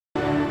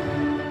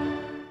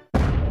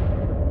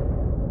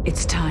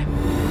It's time.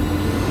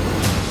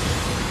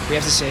 We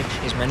have to save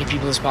as many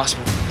people as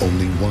possible.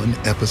 Only one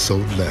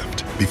episode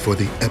left before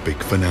the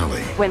epic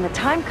finale. When the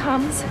time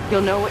comes,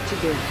 you'll know what to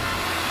do.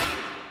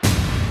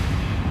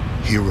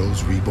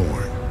 Heroes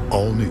Reborn.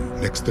 All new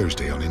next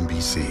Thursday on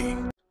NBC. A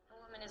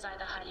woman is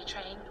either highly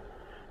trained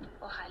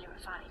or highly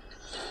refined.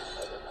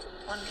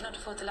 One cannot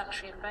afford the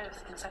luxury of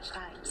both in such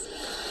times.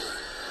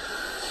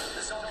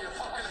 The zombie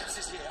apocalypse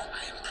is here.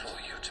 I implore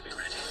you to be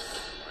ready.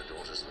 My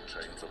daughters are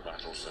trained for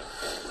battle, sir.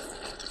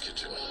 Not the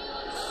kitchen.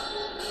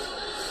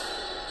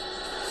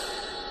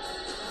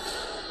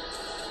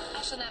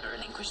 I shall never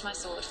relinquish my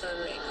sword for a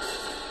ring.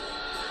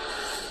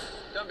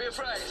 Don't be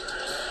afraid.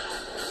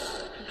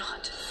 I'm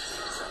not.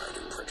 Pride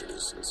and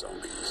Prejudice and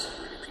Zombies.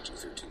 Rated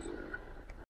PG-13.